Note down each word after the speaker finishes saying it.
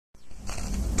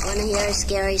Want to hear a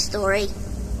scary story?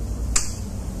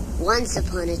 Once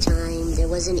upon a time, there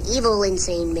was an evil,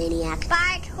 insane maniac.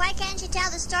 Bart, why can't you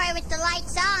tell the story with the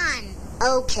lights on?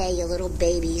 Okay, you little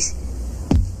babies.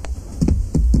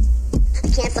 I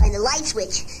can't find the light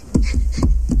switch.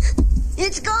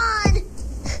 It's gone!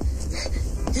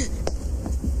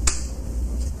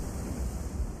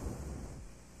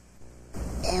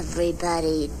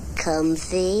 Everybody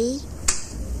comfy?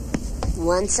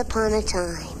 Once upon a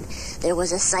time, there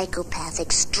was a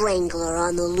psychopathic strangler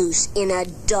on the loose in a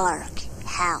dark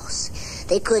house.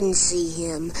 They couldn't see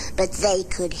him, but they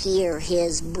could hear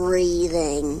his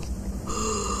breathing.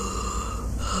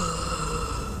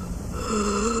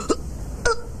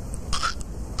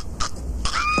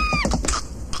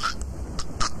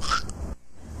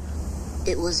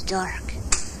 It was dark.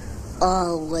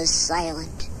 All was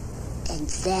silent. And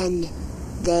then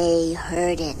they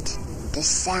heard it. The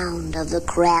sound of the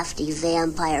crafty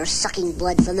vampire sucking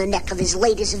blood from the neck of his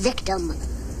latest victim.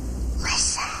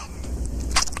 Listen.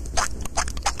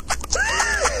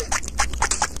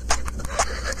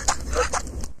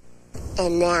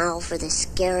 And now for the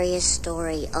scariest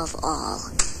story of all.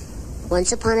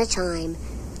 Once upon a time,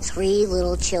 3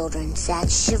 little children sat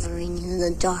shivering in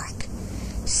the dark.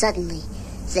 Suddenly,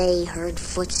 they heard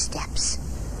footsteps.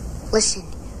 Listen,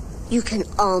 you can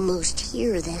almost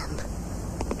hear them.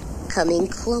 Coming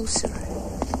closer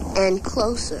and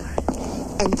closer.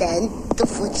 And then the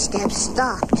footsteps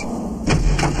stopped.